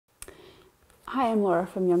Hi, I'm Laura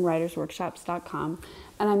from youngwritersworkshops.com,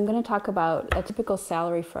 and I'm going to talk about a typical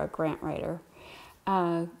salary for a grant writer.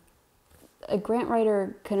 A grant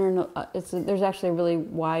writer can earn, there's actually a really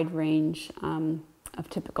wide range of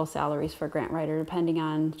typical salaries for a grant writer, depending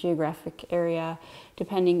on geographic area,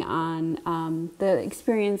 depending on the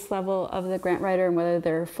experience level of the grant writer and whether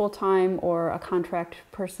they're full-time or a contract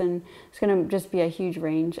person. It's going to just be a huge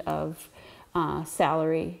range of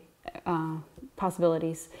salary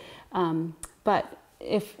possibilities. But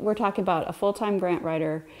if we're talking about a full-time grant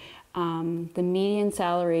writer, the median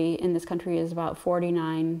salary in this country is about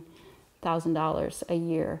 $49,000 a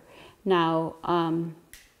year. Now,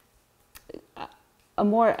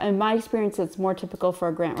 in my experience, it's more typical for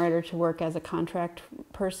a grant writer to work as a contract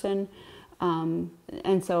person.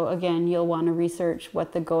 And so again, you'll want to research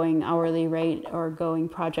what the going hourly rate or going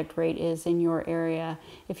project rate is in your area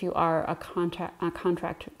if you are a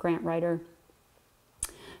contract grant writer.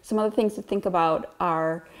 Some other things to think about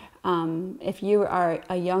are if you are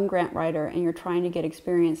a young grant writer and you're trying to get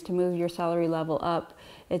experience to move your salary level up,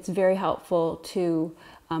 it's very helpful to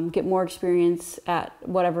get more experience at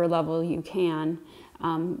whatever level you can.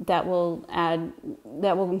 That will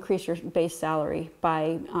increase your base salary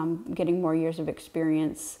by getting more years of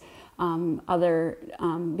experience.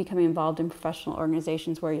 Becoming involved in professional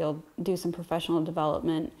organizations where you'll do some professional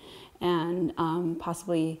development and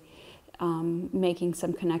possibly making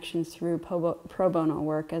some connections through pro bono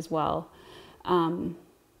work as well. And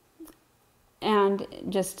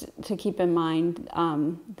just to keep in mind,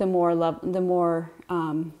 the more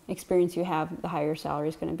experience you have, the higher your salary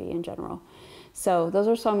is going to be in general. So those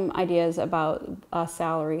are some ideas about a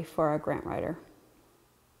salary for a grant writer.